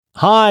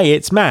Hi,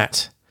 it's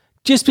Matt.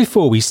 Just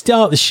before we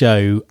start the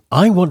show,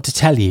 I want to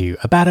tell you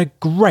about a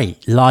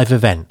great live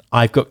event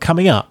I've got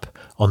coming up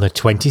on the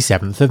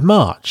 27th of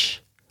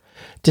March.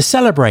 To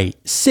celebrate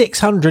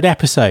 600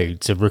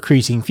 episodes of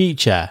Recruiting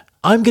Future,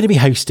 I'm going to be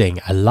hosting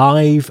a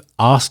live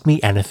Ask Me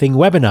Anything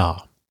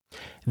webinar.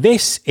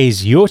 This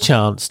is your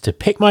chance to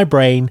pick my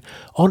brain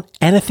on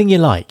anything you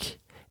like,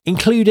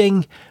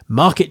 including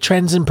market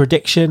trends and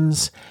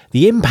predictions,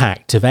 the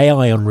impact of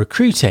AI on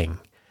recruiting,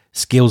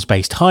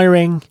 skills-based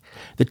hiring,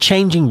 the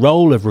changing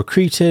role of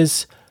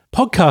recruiters,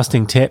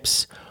 podcasting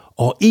tips,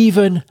 or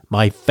even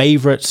my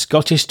favourite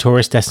Scottish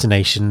tourist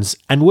destinations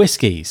and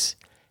whiskies.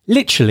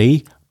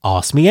 Literally,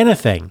 ask me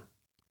anything.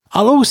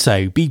 I'll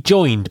also be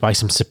joined by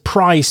some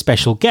surprise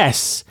special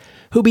guests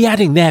who'll be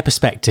adding their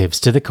perspectives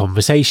to the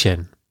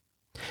conversation.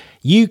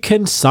 You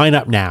can sign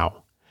up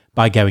now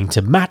by going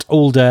to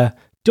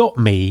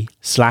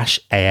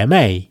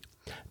mattalder.me/AMA.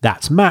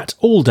 That's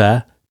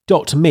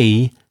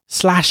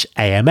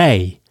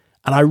mattalder.me/AMA.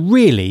 And I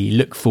really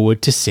look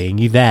forward to seeing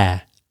you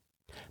there.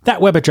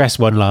 That web address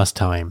one last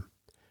time,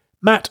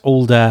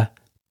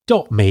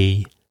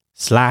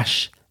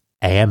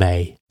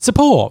 mattalder.me/AMA.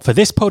 Support for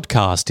this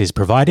podcast is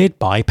provided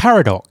by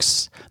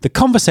Paradox, the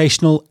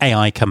conversational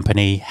AI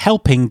company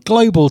helping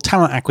global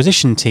talent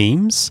acquisition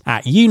teams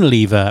at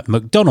Unilever,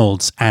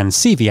 McDonald's and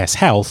CVS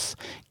Health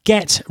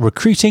get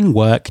recruiting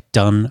work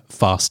done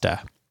faster.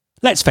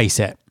 Let's face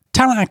it,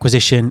 talent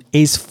acquisition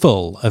is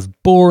full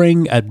of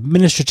boring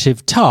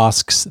administrative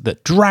tasks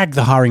that drag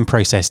the hiring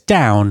process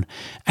down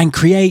and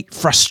create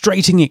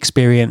frustrating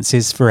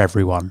experiences for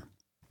everyone.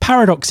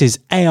 Paradox's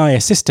AI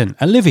assistant,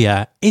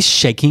 Olivia, is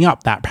shaking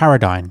up that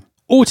paradigm,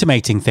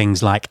 automating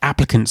things like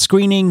applicant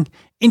screening,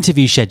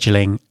 interview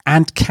scheduling,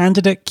 and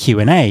candidate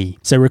Q&A,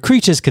 so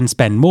recruiters can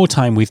spend more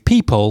time with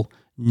people,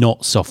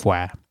 not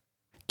software.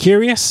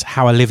 Curious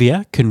how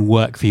Olivia can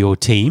work for your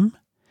team?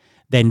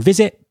 Then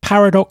visit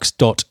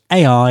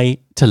paradox.ai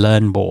to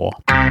learn more.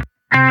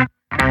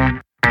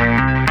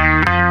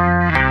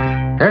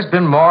 There's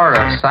been more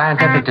of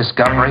scientific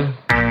discovery,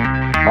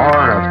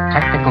 more of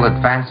technical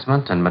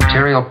advancement and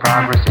material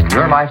progress in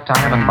your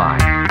lifetime and mine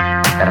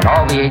than in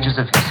all the ages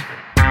of history.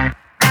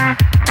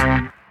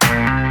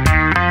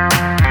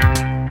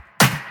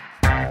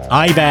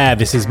 Hi there,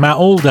 this is Matt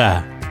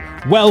Alder.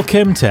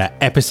 Welcome to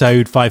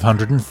episode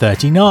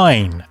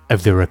 539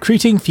 of the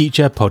Recruiting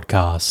Future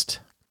podcast.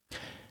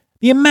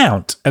 The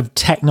amount of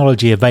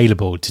technology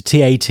available to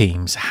TA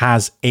teams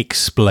has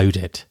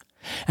exploded,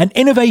 and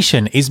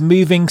innovation is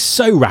moving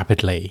so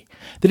rapidly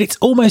that it's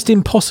almost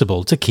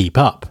impossible to keep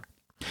up.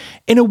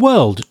 In a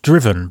world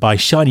driven by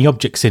shiny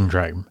object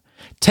syndrome,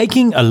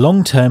 taking a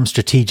long-term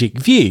strategic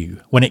view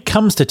when it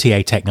comes to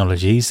TA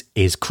technologies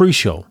is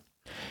crucial.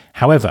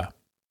 However,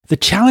 the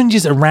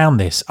challenges around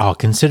this are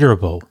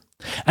considerable,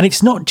 and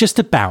it's not just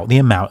about the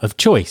amount of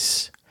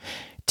choice.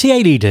 TA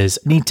leaders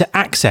need to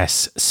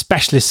access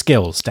specialist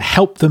skills to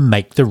help them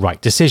make the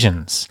right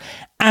decisions,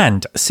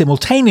 and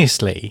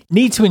simultaneously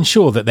need to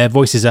ensure that their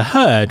voices are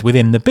heard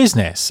within the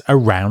business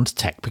around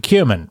tech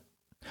procurement.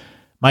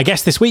 My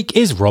guest this week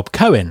is Rob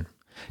Cohen,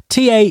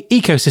 TA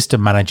Ecosystem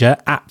Manager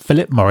at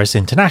Philip Morris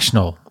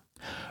International.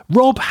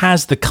 Rob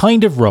has the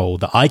kind of role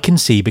that I can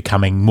see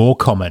becoming more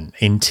common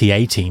in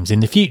TA teams in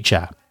the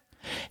future.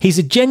 He's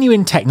a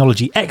genuine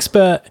technology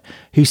expert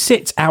who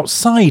sits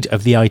outside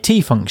of the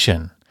IT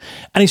function,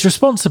 and is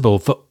responsible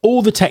for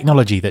all the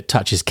technology that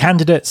touches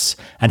candidates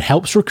and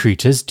helps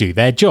recruiters do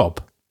their job.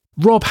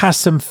 Rob has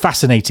some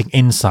fascinating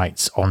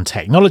insights on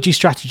technology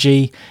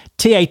strategy,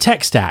 TA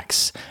tech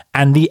stacks,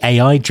 and the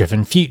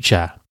AI-driven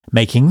future,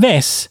 making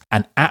this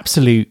an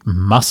absolute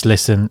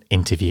must-listen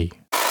interview.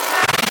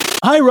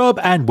 Hi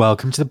Rob, and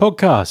welcome to the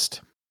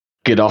podcast.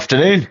 Good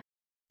afternoon.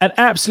 An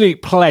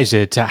absolute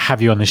pleasure to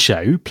have you on the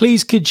show.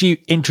 Please could you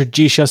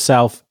introduce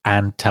yourself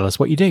and tell us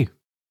what you do?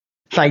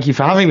 Thank you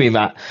for having me,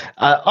 Matt.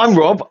 I'm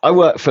Rob. I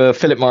work for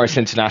Philip Morris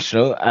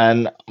International,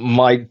 and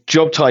my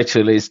job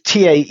title is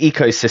TA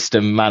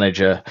Ecosystem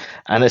Manager.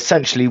 And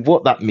essentially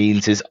what that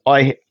means is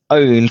I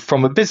own,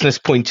 from a business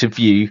point of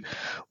view,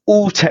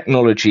 all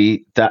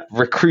technology that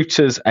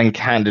recruiters and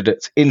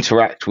candidates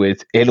interact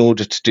with in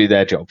order to do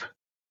their job.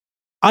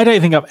 I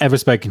don't think I've ever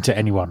spoken to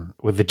anyone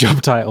with a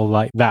job title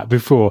like that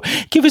before.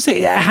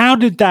 How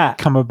did that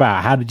come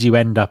about? How did you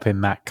end up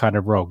in that kind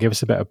of role? Give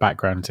us a bit of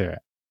background to it.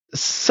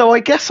 So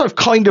I guess I've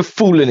kind of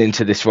fallen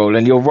into this role,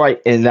 and you're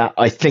right in that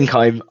I think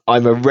I'm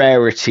a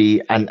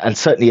rarity and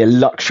certainly a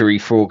luxury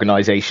for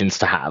organizations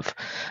to have.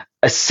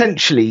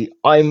 Essentially,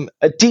 I'm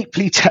a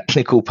deeply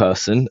technical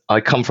person.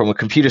 I come from a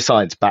computer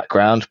science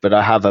background, but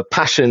I have a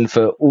passion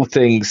for all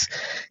things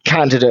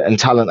candidate and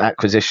talent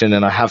acquisition,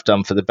 and I have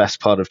done for the best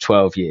part of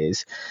 12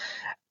 years.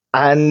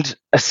 And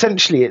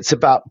essentially, it's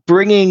about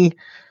bringing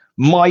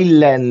my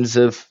lens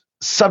of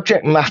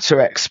subject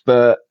matter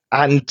expert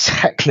and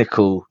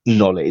technical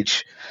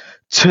knowledge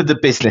to the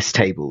business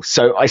table.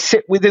 So I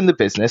sit within the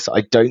business.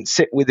 I don't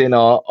sit within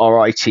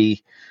our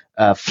IT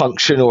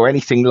function or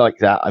anything like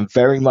that. I'm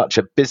very much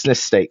a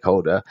business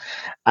stakeholder,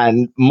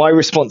 and my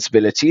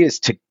responsibility is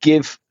to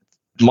give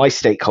my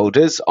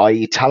stakeholders,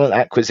 i.e. talent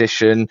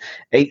acquisition,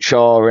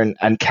 HR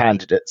and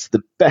candidates,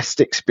 the best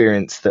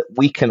experience that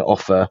we can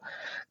offer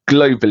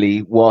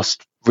globally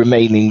whilst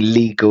remaining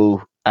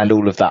legal and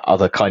all of that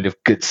other kind of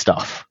good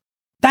stuff.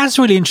 That's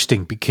really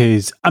interesting,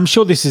 because I'm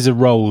sure this is a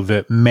role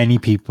that many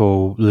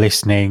people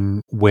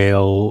listening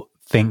will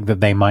think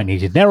that they might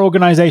need in their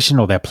organization,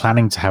 or they're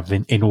planning to have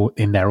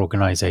in their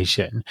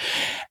organization.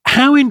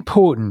 How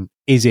important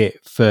is it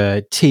for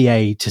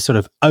TA to sort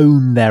of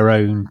own their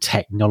own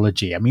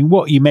technology? I mean,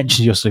 what you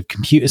mentioned, your sort of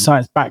computer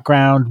science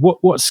background,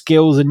 what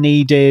skills are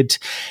needed,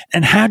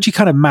 and how do you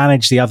kind of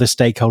manage the other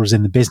stakeholders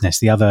in the business,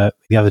 the other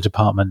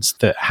departments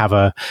that have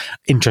a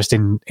interest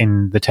in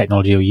the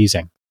technology you're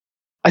using?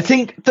 I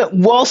think that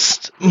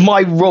whilst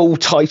my role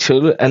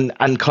title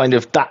and kind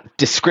of that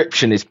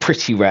description is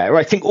pretty rare,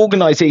 I think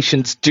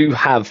organizations do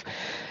have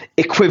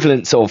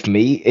equivalents of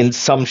me in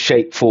some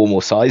shape, form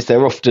or size.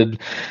 They're often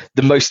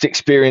the most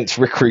experienced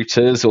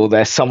recruiters, or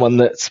they're someone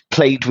that's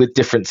played with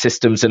different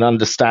systems and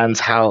understands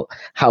how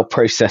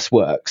process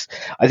works.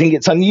 I think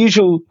it's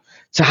unusual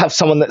to have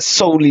someone that's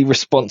solely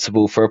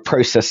responsible for a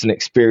process and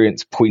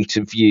experience point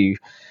of view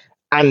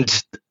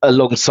and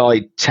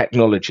alongside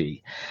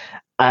technology.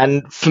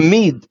 And for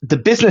me, the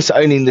business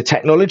owning the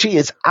technology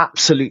is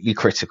absolutely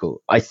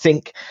critical. I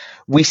think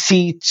we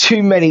see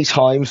too many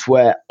times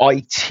where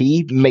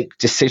IT make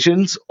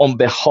decisions on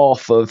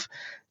behalf of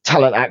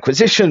talent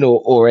acquisition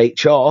or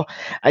HR,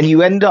 and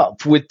you end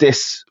up with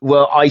this,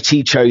 well,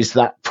 IT chose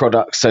that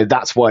product, so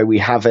that's why we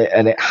have it,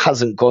 and it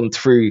hasn't gone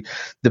through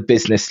the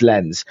business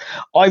lens.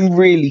 I'm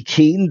really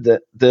keen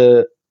that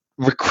the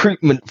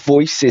recruitment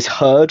voice is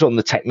heard on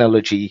the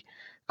technology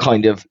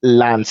kind of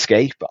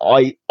landscape.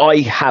 I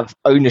have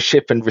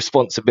ownership and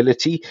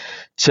responsibility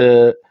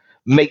to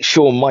make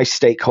sure my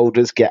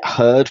stakeholders get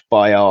heard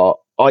by our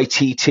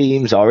IT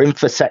teams, our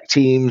InfoSec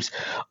teams.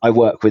 I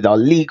work with our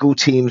legal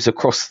teams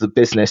across the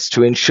business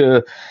to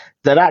ensure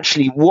that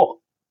actually what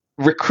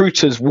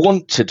recruiters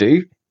want to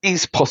do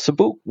is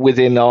possible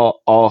within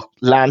our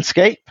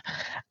landscape,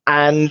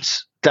 and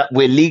that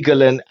we're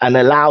legal and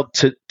allowed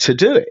to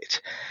do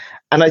it.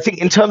 And I think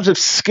in terms of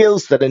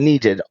skills that are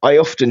needed, I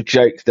often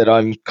joke that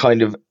I'm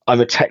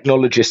a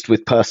technologist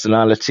with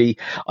personality.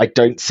 I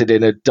don't sit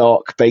in a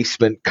dark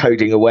basement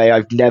coding away.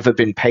 I've never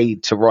been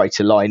paid to write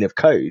a line of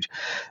code.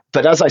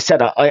 But as I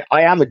said, I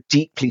am a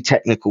deeply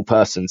technical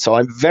person. So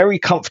I'm very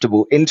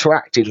comfortable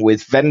interacting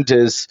with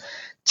vendors,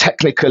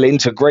 technical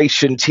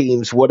integration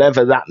teams,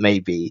 whatever that may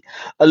be,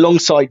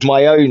 alongside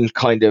my own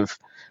kind of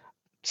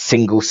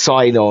single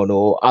sign-on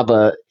or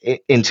other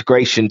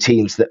integration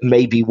teams that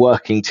may be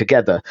working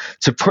together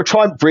to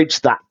try and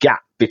bridge that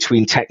gap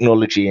between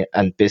technology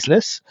and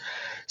business.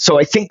 So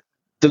I think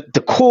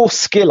the core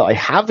skill I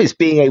have is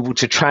being able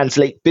to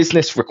translate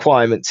business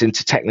requirements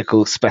into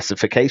technical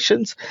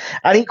specifications,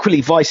 and equally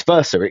vice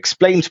versa,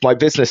 explain to my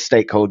business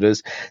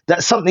stakeholders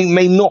that something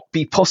may not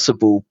be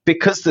possible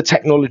because the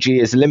technology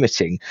is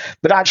limiting,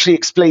 but actually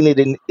explain it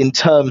in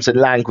terms and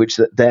language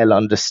that they'll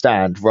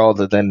understand,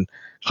 rather than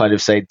kind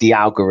of say the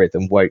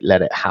algorithm won't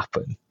let it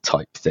happen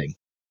type thing.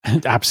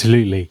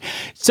 Absolutely.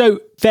 So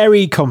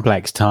very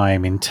complex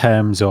time in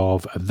terms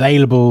of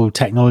available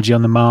technology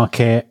on the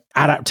market,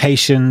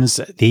 adaptations,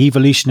 the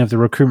evolution of the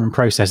recruitment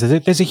process.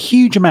 There's a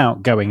huge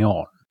amount going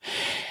on.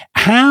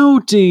 How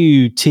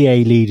do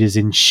TA leaders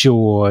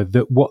ensure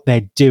that what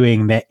they're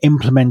doing, they're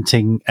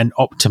implementing and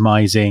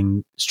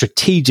optimizing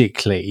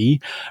strategically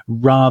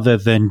rather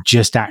than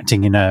just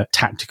acting in a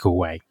tactical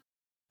way?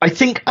 I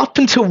think up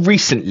until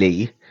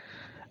recently,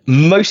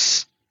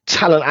 most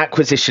talent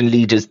acquisition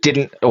leaders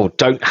didn't or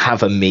don't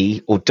have a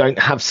me, or don't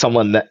have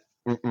someone that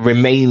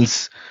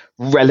remains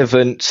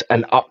relevant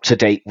and up to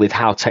date with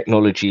how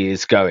technology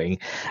is going.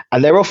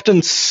 And they're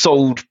often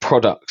sold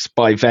products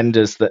by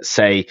vendors that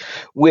say,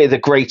 we're the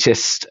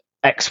greatest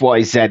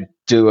XYZ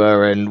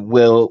doer and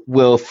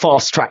we'll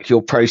fast track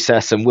your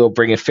process and we'll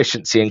bring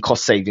efficiency and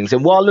cost savings.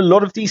 And while a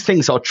lot of these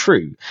things are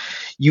true,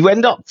 you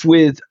end up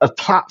with a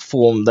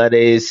platform that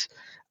is,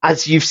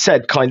 as you've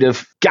said, kind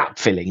of gap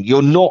filling.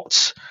 You're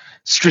not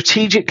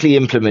strategically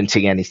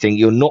implementing anything.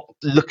 You're not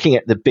looking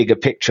at the bigger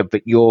picture,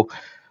 but you're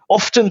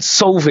often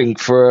solving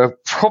for a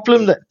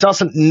problem that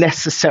doesn't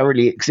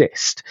necessarily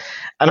exist.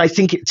 And I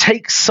think it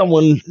takes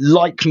someone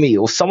like me,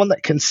 or someone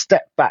that can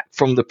step back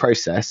from the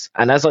process.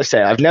 And as I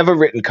say, I've never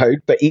written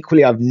code, but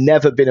equally, I've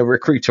never been a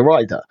recruiter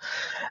either,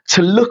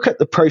 to look at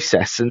the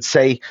process and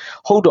say,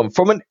 hold on,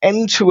 from an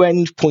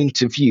end-to-end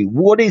point of view,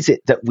 what is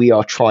it that we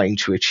are trying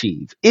to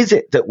achieve? Is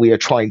it that we are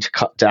trying to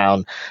cut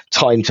down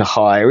time to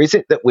hire? Is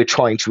it that we're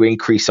trying to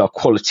increase our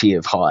quality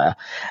of hire?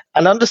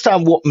 And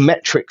understand what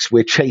metrics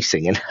we're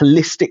chasing, and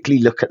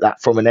holistically look at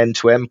that from an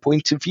end-to-end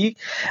point of view.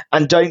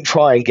 And don't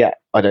try and get,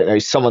 I don't know,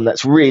 someone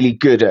that's really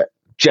good at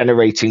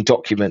generating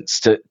documents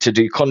to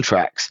do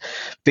contracts,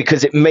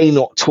 because it may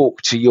not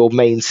talk to your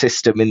main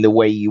system in the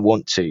way you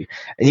want to.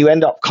 And you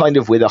end up kind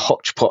of with a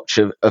hodgepodge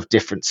of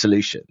different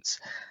solutions.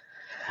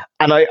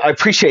 And I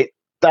appreciate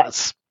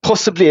that's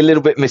possibly a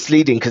little bit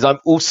misleading, because I'm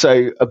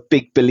also a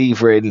big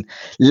believer in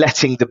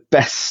letting the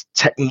best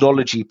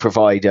technology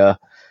provider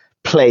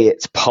play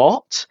its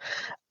part.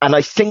 And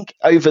I think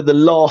over the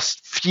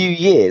last few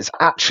years,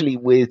 actually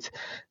with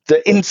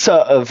the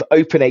insert of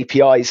open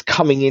APIs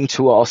coming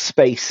into our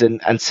space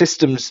and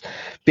systems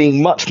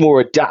being much more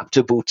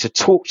adaptable to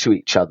talk to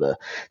each other,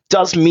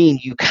 does mean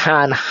you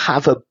can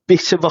have a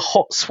bit of a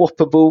hot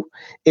swappable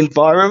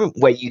environment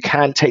where you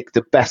can take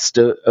the best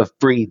of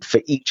breed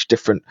for each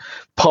different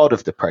part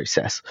of the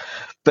process.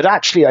 But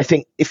actually, I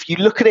think if you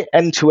look at it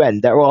end to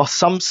end, there are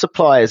some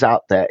suppliers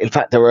out there. In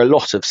fact, there are a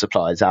lot of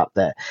suppliers out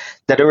there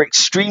that are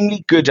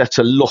extremely good at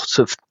a lot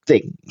of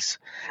things.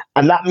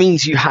 And that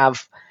means you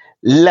have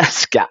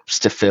less gaps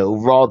to fill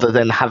rather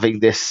than having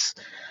this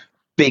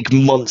big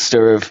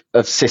monster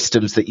of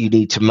systems that you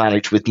need to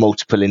manage with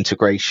multiple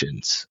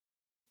integrations.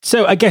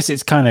 So I guess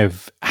it's kind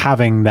of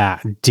having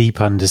that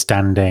deep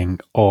understanding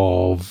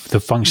of the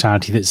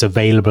functionality that's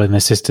available in the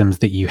systems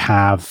that you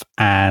have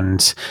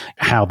and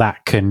how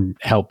that can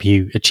help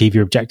you achieve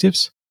your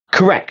objectives.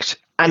 Correct.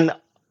 And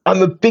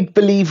I'm a big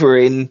believer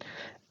in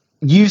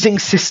using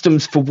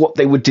systems for what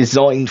they were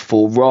designed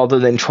for rather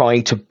than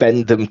trying to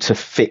bend them to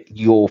fit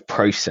your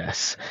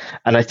process.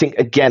 And I think,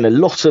 again, a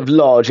lot of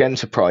large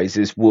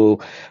enterprises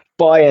will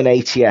buy an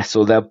ATS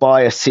or they'll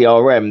buy a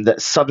CRM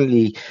that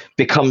suddenly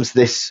becomes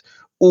this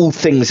all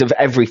things of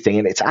everything.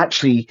 And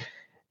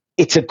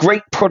it's a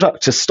great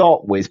product to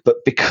start with,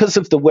 but because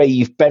of the way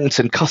you've bent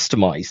and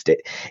customized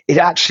it, it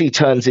actually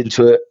turns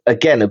into,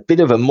 a bit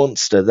of a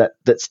monster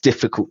that's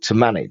difficult to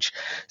manage.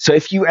 So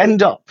if you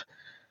end up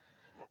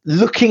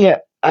looking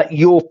at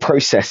your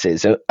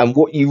processes and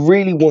what you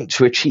really want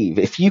to achieve,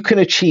 if you can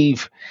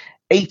achieve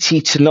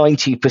 80 to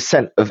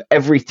 90% of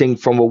everything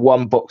from a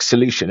one-box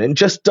solution and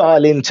just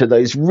dial into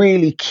those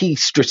really key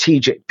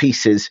strategic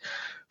pieces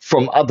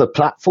from other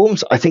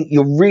platforms, I think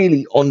you're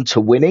really on to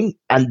winning.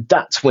 And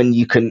that's when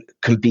you can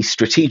be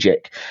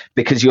strategic,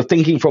 because you're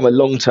thinking from a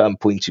long-term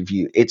point of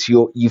view.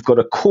 You've got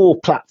a core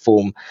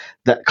platform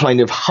that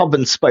kind of hub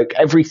and spoke,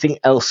 everything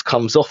else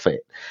comes off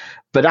it.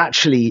 But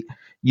actually,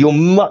 you're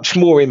much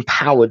more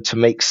empowered to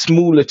make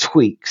smaller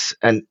tweaks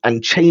and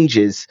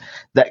changes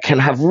that can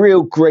have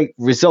real great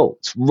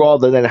results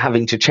rather than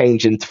having to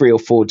change in 3 or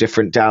 4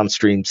 different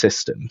downstream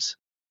systems.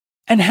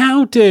 And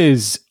how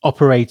does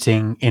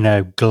operating in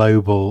a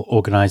global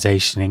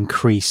organization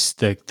increase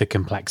the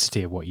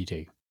complexity of what you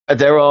do?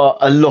 There are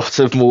a lot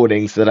of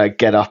mornings that I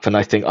get up and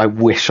I think I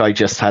wish I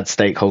just had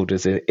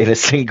stakeholders in a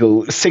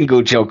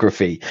single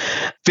geography.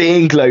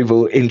 Being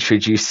global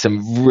introduced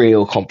some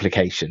real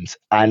complications.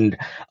 And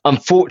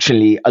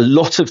unfortunately, a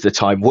lot of the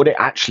time, what it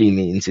actually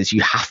means is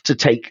you have to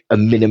take a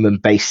minimum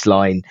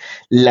baseline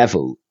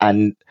level.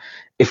 And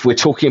if we're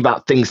talking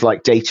about things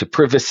like data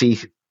privacy,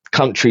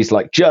 countries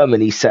like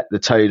Germany set the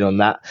tone on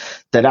that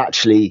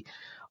actually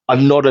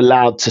I'm not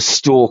allowed to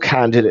store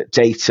candidate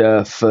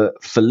data for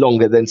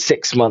longer than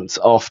 6 months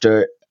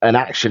after an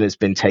action has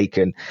been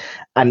taken.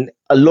 And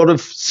a lot of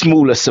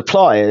smaller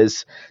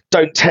suppliers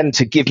don't tend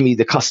to give me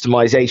the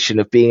customization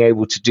of being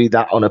able to do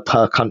that on a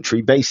per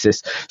country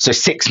basis. So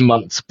 6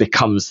 months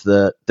becomes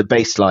the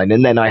baseline.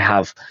 And then I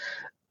have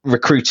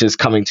recruiters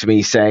coming to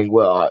me saying,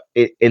 well,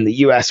 in the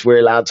US, we're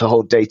allowed to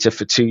hold data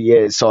for 2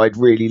 years. So I'd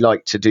really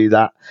like to do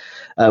that.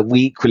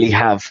 We equally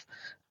have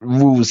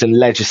rules and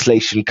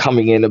legislation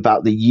coming in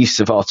about the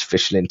use of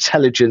artificial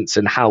intelligence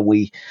and how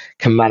we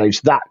can manage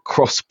that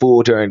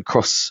cross-border and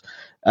cross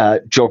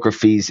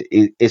geographies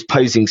is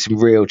posing some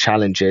real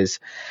challenges.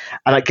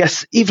 And I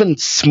guess even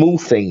small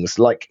things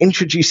like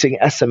introducing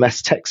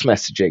SMS text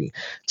messaging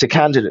to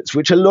candidates,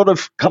 which a lot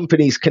of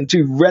companies can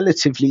do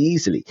relatively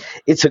easily.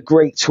 It's a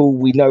great tool.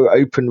 We know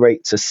open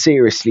rates are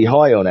seriously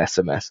high on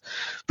SMS,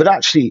 but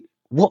actually,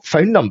 what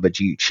phone number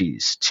do you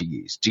choose to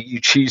use? Do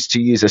you choose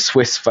to use a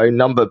Swiss phone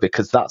number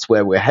because that's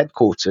where we're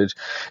headquartered,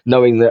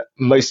 knowing that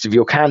most of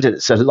your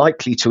candidates are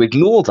likely to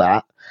ignore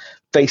that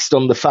based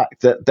on the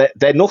fact that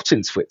they're not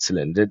in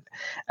Switzerland?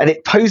 And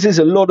it poses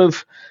a lot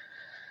of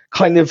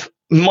kind of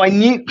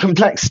minute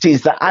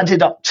complexities that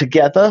added up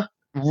together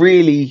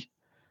really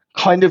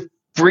kind of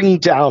bring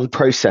down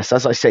process,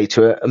 as I say,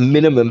 to a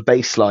minimum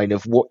baseline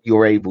of what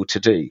you're able to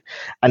do.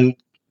 And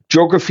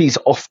geographies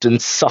often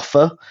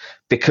suffer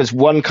because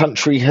one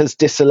country has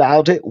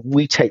disallowed it.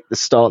 We take the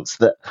stance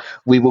that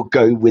we will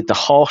go with the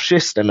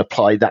harshest and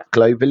apply that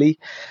globally.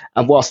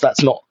 And whilst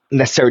that's not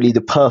necessarily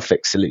the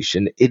perfect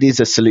solution, it is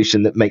a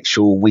solution that makes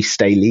sure we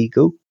stay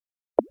legal.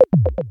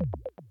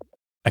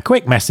 A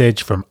quick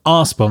message from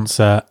our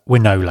sponsor,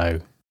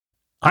 Wonolo.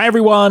 Hi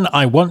everyone,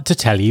 I want to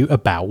tell you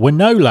about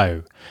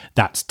Wonolo.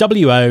 That's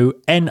Wonolo.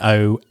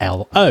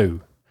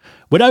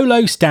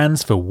 Wonolo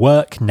stands for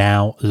Work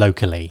Now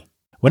Locally.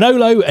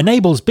 Wonolo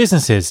enables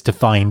businesses to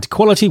find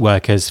quality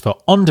workers for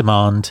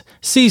on-demand,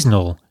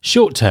 seasonal,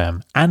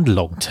 short-term and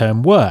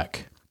long-term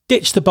work.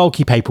 Ditch the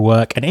bulky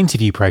paperwork and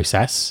interview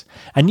process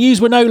and use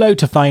Wonolo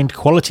to find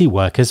quality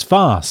workers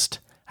fast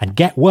and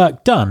get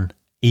work done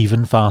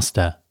even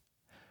faster.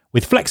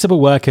 With flexible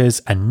workers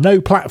and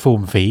no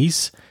platform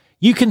fees,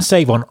 you can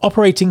save on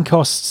operating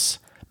costs,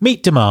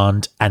 meet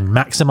demand and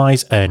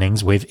maximise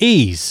earnings with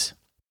ease.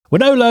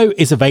 Wonolo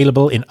is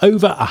available in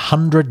over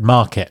 100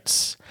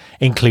 markets.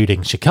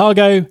 including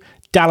Chicago,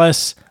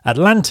 Dallas,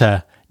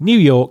 Atlanta, New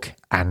York,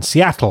 and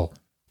Seattle.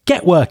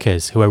 Get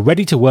workers who are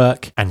ready to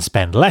work and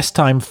spend less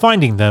time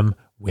finding them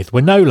with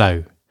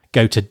Wonolo.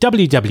 Go to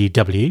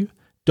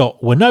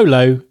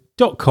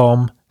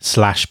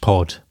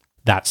www.wonolo.com/pod.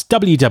 That's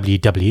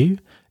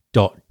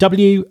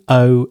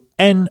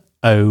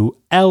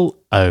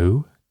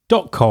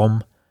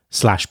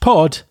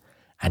www.wonolo.com/pod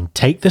and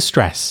take the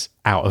stress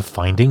out of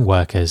finding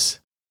workers.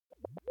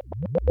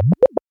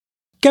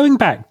 Going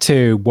back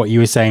to what you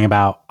were saying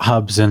about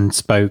hubs and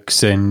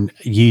spokes and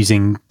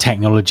using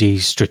technology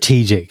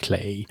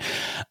strategically,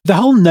 the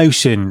whole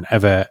notion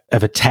of a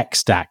tech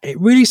stack, it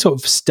really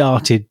sort of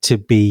started to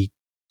be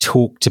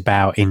talked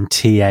about in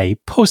TA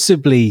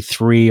possibly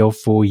 3 or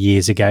 4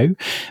 years ago,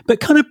 but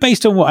kind of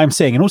based on what I'm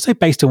seeing and also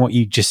based on what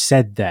you just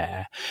said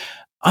there,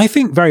 I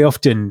think very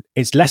often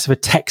it's less of a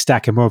tech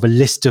stack and more of a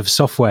list of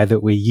software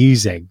that we're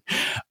using.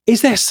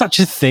 Is there such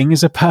a thing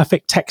as a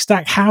perfect tech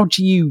stack? How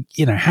do you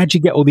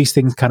get all these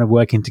things kind of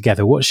working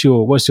together? What's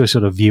your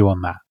sort of view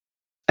on that?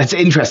 It's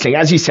interesting.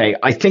 As you say,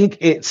 I think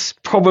it's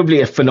probably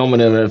a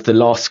phenomenon of the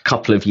last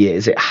couple of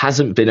years. It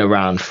hasn't been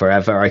around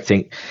forever. I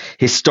think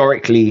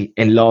historically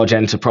in large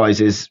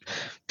enterprises,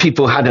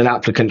 people had an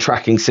applicant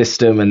tracking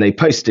system and they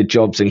posted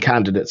jobs and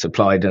candidates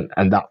applied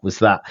and that was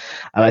that.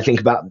 And I think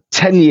about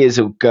 10 years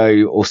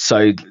ago or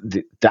so,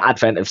 the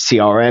advent of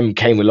CRM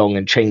came along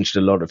and changed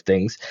a lot of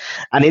things.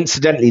 And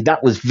incidentally,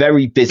 that was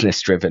very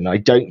business driven. I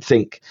don't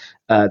think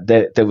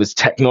there was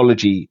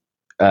technology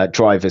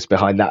drivers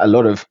behind that. A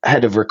lot of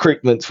head of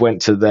recruitments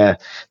went to their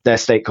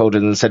stakeholders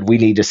and said, we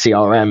need a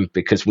CRM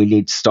because we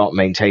need to start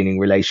maintaining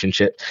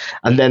relationships.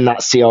 And then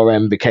that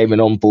CRM became an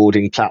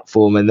onboarding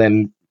platform, and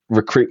then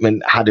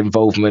recruitment had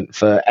involvement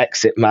for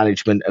exit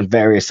management and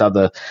various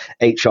other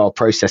HR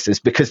processes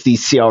because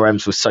these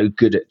CRMs were so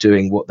good at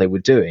doing what they were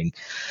doing.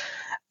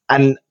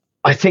 And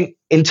I think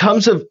in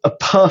terms of a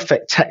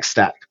perfect tech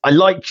stack, I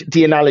like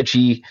the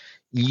analogy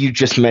you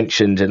just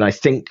mentioned. And I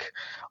think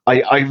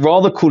I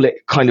rather call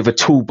it kind of a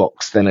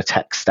toolbox than a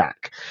tech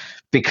stack,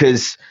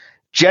 because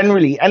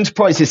generally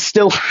enterprises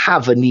still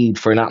have a need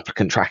for an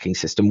applicant tracking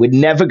system. We're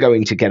never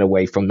going to get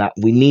away from that.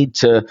 We need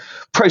to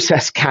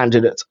process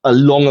candidates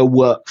along a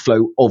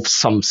workflow of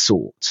some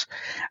sort.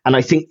 And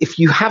I think if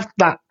you have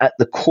that at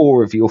the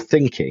core of your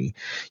thinking,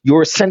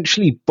 you're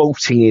essentially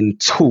bolting in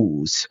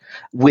tools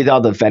with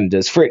other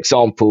vendors. For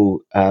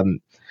example,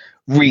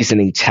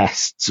 reasoning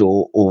tests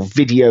or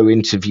video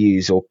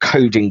interviews or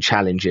coding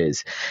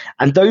challenges.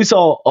 And those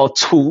are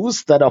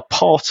tools that are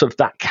part of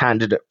that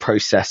candidate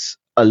process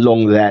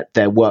along their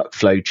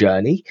workflow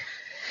journey.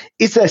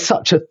 Is there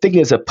such a thing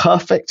as a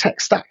perfect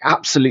tech stack?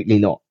 Absolutely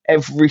not.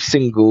 Every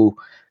single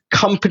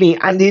company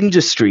and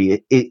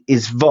industry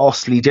is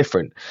vastly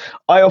different.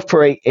 I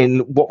operate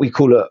in what we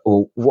call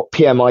or what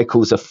PMI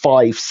calls a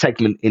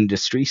 5-segment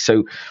industry.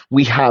 So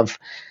we have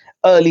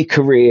early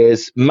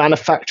careers,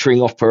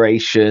 manufacturing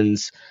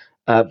operations,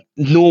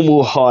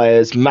 normal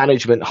hires,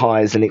 management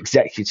hires, and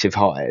executive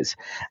hires.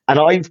 And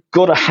I've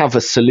got to have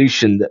a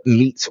solution that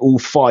meets all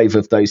 5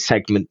 of those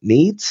segment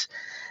needs.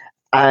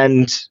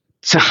 And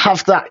to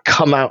have that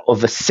come out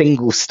of a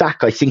single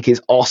stack, I think is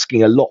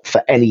asking a lot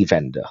for any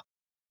vendor.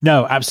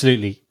 No,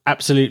 absolutely.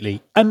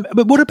 Absolutely.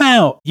 But what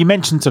about, you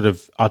mentioned sort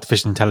of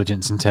artificial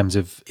intelligence in terms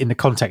of, in the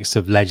context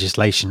of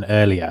legislation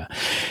earlier.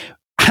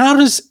 How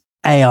does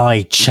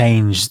AI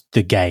change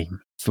the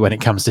game when it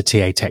comes to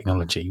TA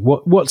technology?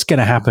 What's going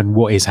to happen?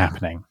 What is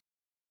happening?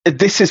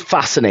 This is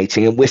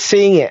fascinating, and we're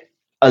seeing it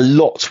a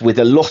lot with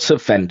a lot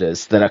of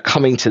vendors that are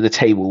coming to the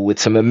table with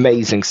some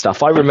amazing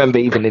stuff. I remember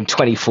even in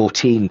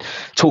 2014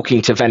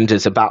 talking to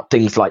vendors about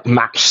things like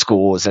match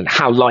scores and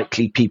how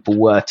likely people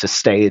were to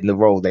stay in the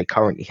role they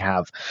currently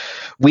have.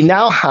 We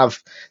now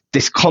have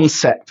this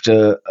concept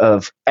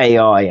of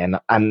AI,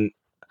 and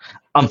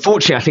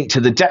unfortunately, I think to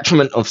the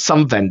detriment of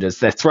some vendors,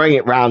 they're throwing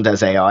it around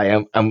as AI,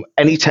 and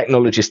any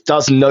technologist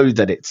does know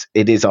that it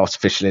is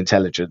artificial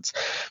intelligence.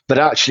 But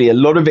actually, a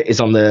lot of it is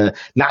on the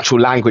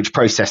natural language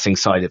processing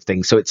side of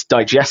things. So it's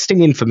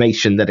digesting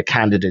information that a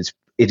candidate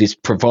is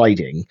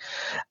providing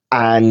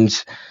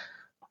and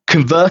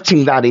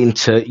converting that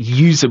into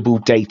usable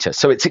data.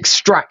 So it's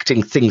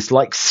extracting things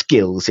like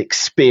skills,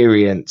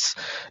 experience,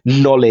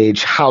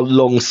 knowledge, how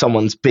long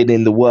someone's been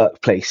in the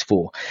workplace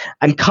for,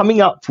 and coming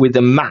up with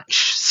a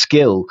match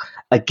skill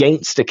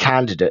against a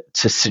candidate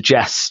to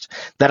suggest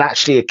that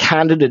actually a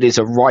candidate is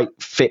a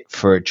right fit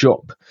for a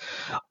job.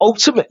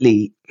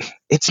 Ultimately,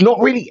 it's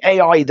not really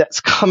AI that's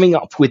coming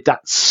up with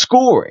that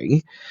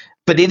scoring,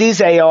 but it is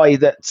AI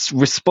that's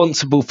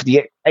responsible for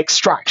the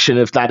extraction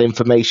of that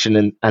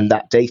information and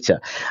that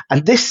data.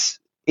 And this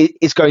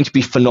is going to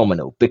be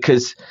phenomenal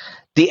because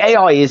the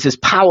AI is as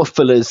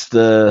powerful as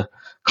the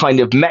kind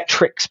of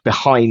metrics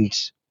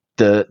behind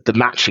the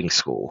matching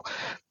score.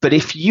 But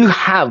if you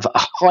have a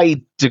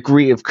high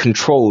degree of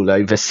control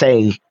over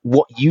saying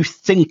what you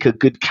think a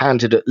good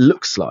candidate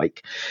looks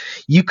like,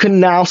 you can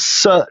now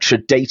search a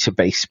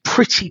database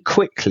pretty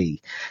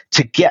quickly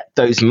to get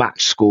those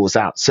match scores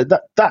out. So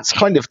that's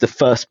kind of the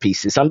first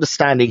piece, is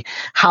understanding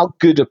how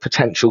good a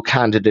potential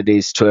candidate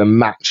is to a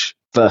match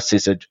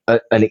versus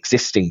an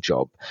existing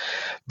job.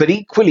 But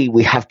equally,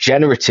 we have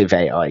generative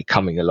AI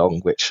coming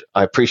along, which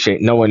I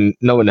appreciate no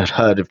one had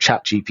heard of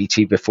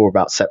ChatGPT before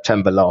about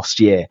September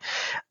last year.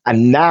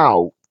 And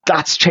now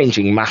that's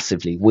changing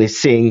massively. We're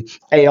seeing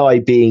AI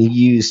being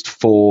used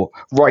for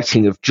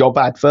writing of job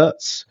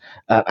adverts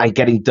and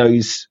getting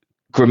those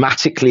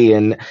grammatically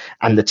and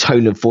the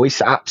tone of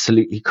voice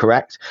absolutely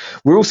correct.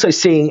 We're also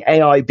seeing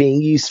AI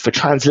being used for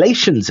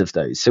translations of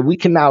those. So we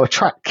can now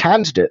attract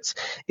candidates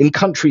in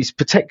countries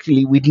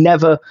particularly we'd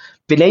never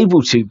been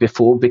able to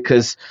before,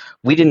 because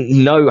we didn't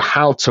know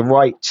how to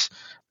write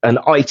an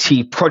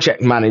IT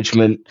project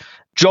management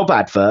job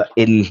advert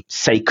in,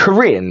 say,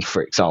 Korean,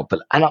 for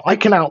example. And I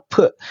can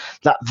output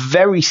that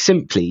very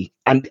simply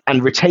and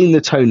retain the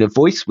tone of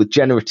voice with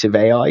generative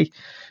AI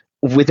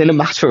within a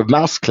matter of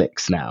mouse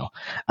clicks now.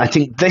 I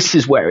think this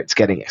is where it's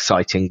getting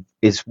exciting,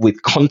 is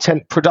with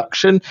content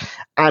production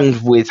and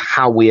with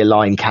how we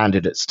align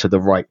candidates to the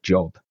right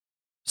job.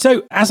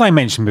 So, as I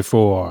mentioned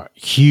before,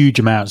 huge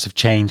amounts of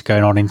change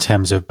going on in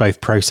terms of both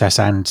process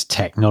and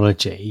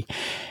technology.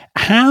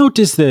 How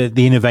does the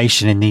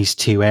innovation in these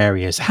two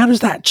areas, how does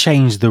that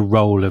change the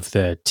role of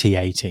the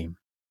TA team?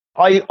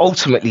 I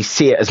ultimately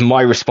see it as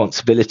my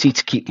responsibility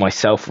to keep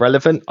myself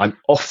relevant. I'm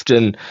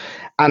often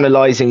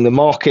analyzing the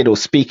market or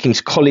speaking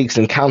to colleagues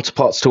and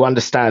counterparts to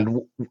understand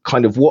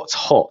kind of what's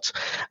hot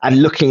and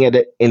looking at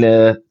it in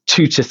a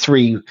 2 to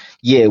 3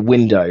 year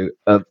window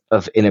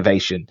of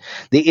innovation.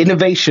 The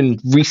innovation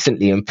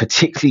recently, and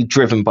particularly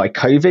driven by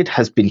COVID,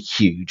 has been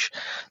huge.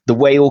 The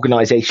way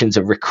organizations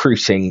are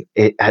recruiting,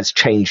 it has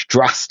changed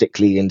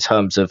drastically in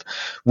terms of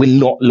we're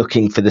not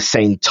looking for the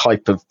same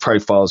type of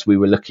profiles we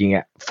were looking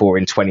at for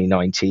in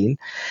 2019.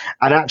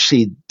 And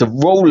actually, the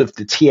role of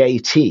the TA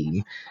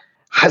team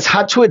has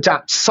had to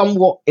adapt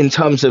somewhat in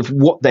terms of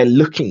what they're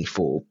looking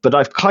for. But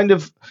I've kind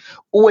of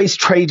always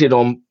traded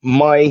on,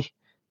 my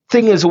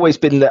thing has always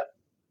been that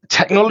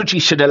technology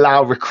should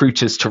allow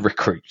recruiters to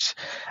recruit.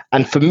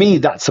 And for me,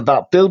 that's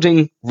about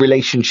building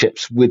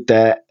relationships with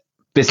their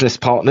business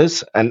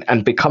partners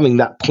and becoming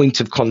that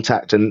point of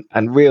contact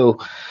and real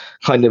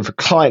kind of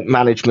client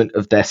management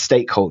of their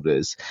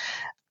stakeholders,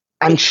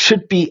 and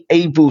should be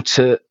able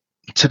to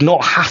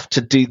not have to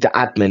do the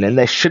admin, and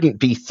there shouldn't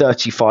be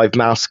 35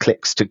 mouse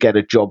clicks to get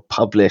a job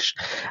published,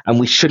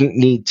 and we shouldn't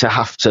need to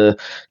have to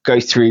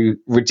go through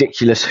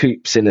ridiculous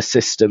hoops in a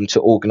system to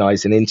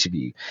organize an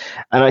interview.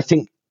 And I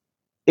think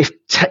if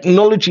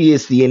technology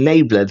is the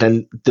enabler,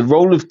 then the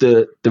role of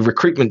the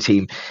recruitment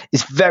team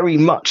is very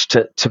much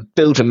to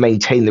build and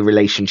maintain the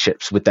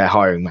relationships with their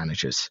hiring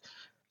managers,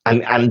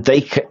 and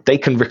they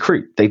can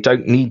recruit. They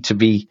don't need to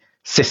be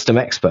system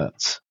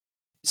experts.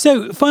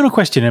 So, final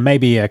question, and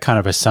maybe a kind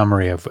of a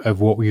summary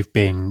of what we've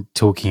been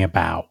talking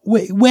about.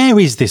 Where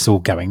is this all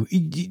going?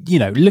 You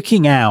know,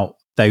 looking out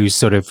those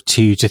sort of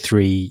 2 to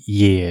 3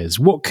 years,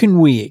 what can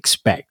we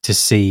expect to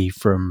see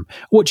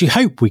what do you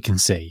hope we can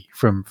see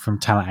from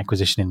talent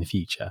acquisition in the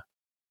future?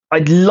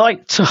 I'd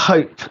like to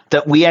hope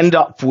that we end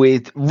up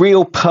with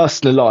real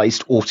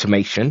personalized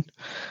automation.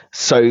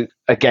 So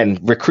again,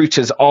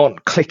 recruiters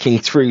aren't clicking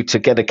through to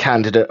get a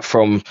candidate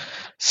from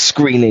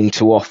screening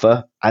to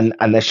offer, and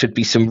there should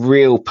be some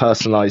real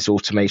personalized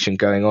automation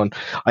going on.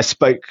 I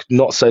spoke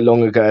not so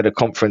long ago at a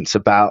conference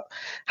about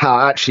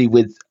how actually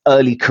with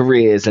early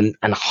careers and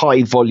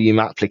high volume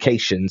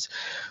applications,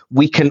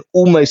 we can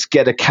almost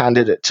get a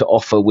candidate to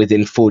offer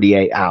within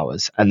 48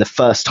 hours. And the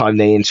first time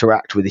they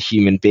interact with a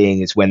human being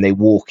is when they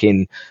walk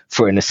in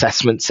for an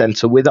assessment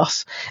center with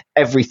us.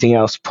 Everything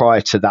else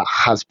prior to that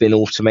has been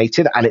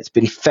automated, and it's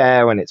been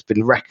fair and it's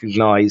been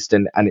recognized,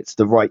 and it's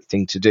the right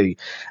thing to do.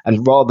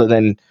 And rather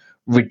than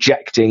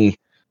rejecting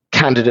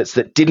candidates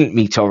that didn't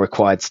meet our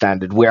required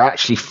standard, we're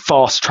actually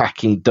fast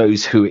tracking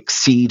those who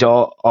exceed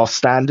our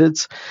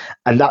standards.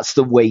 And that's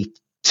the way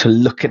to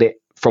look at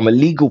it from a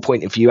legal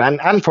point of view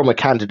and from a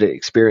candidate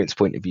experience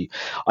point of view.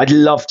 I'd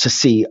love to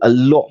see a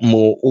lot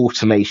more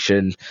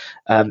automation,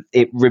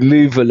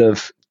 removal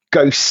of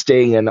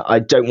ghosting, and I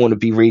don't want to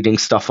be reading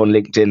stuff on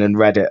LinkedIn and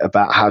Reddit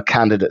about how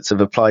candidates have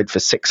applied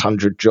for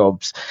 600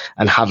 jobs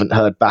and haven't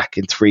heard back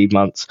in 3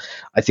 months.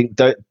 I think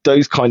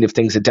those kind of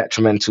things are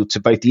detrimental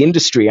to both the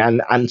industry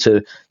and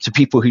to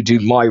people who do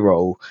my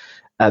role,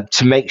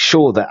 to make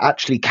sure that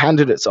actually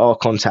candidates are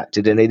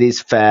contacted and it is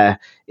fair,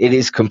 it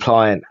is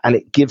compliant, and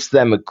it gives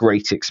them a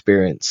great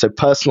experience. So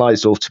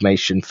personalized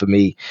automation for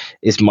me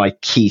is my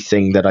key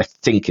thing that I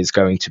think is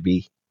going to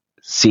be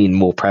seen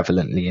more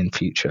prevalently in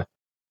future.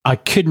 I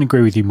couldn't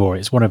agree with you more.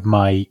 It's one of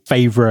my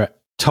favorite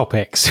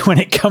topics when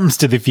it comes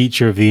to the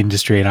future of the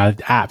industry. And I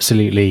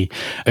absolutely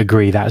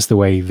agree. That's the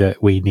way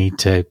that we need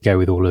to go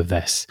with all of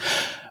this.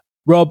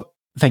 Rob,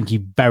 thank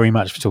you very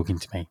much for talking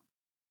to me.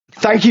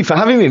 Thank you for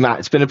having me, Matt.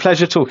 It's been a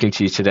pleasure talking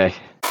to you today.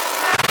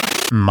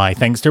 my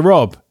thanks to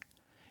Rob.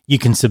 You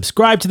can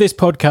subscribe to this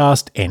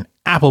podcast in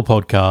Apple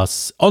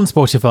Podcasts, on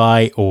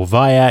Spotify, or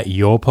via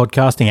your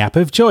podcasting app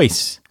of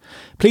choice.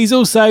 Please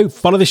also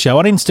follow the show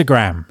on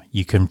Instagram.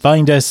 You can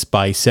find us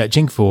by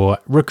searching for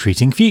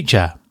Recruiting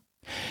Future.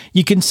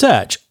 You can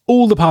search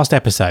all the past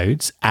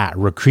episodes at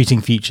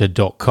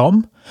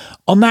recruitingfuture.com.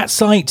 On that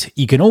site,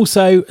 you can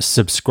also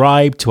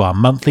subscribe to our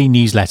monthly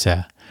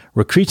newsletter,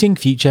 Recruiting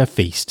Future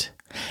Feast,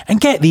 and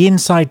get the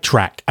inside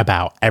track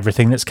about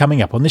everything that's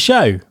coming up on the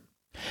show.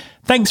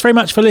 Thanks very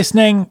much for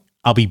listening.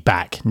 I'll be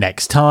back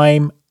next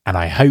time, and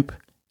I hope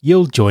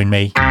you'll join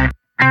me.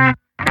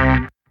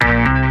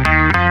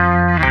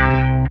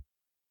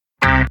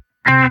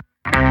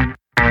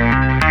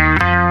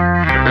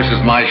 This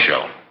is my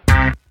show.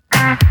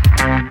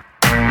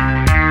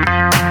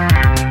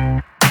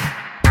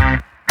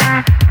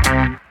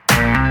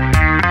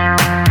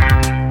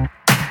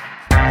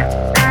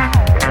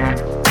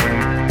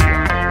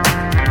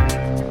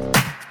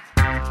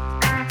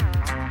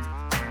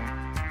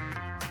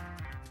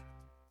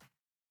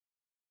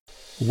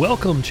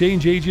 Welcome,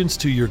 change agents,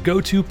 to your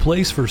go-to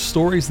place for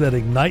stories that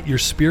ignite your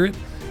spirit,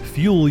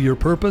 fuel your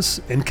purpose,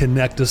 and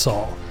connect us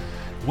all.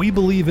 We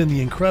believe in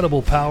the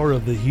incredible power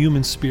of the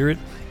human spirit,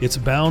 its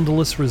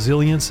boundless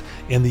resilience,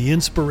 and the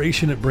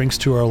inspiration it brings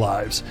to our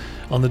lives.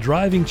 On the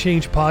Driving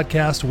Change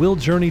podcast, we'll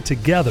journey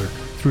together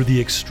through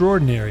the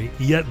extraordinary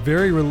yet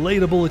very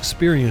relatable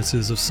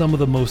experiences of some of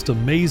the most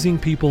amazing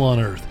people on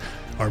earth.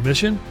 Our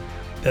mission?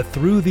 That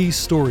through these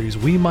stories,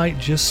 we might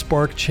just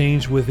spark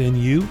change within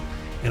you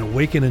and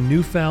awaken a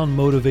newfound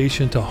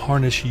motivation to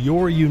harness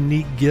your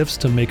unique gifts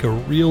to make a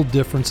real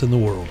difference in the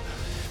world.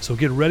 So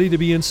get ready to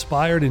be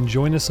inspired and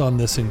join us on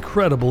this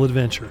incredible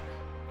adventure.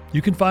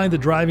 You can find the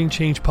Driving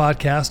Change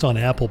podcast on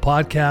Apple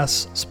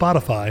Podcasts,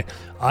 Spotify,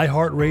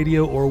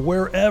 iHeartRadio, or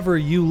wherever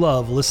you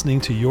love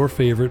listening to your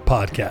favorite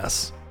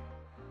podcasts.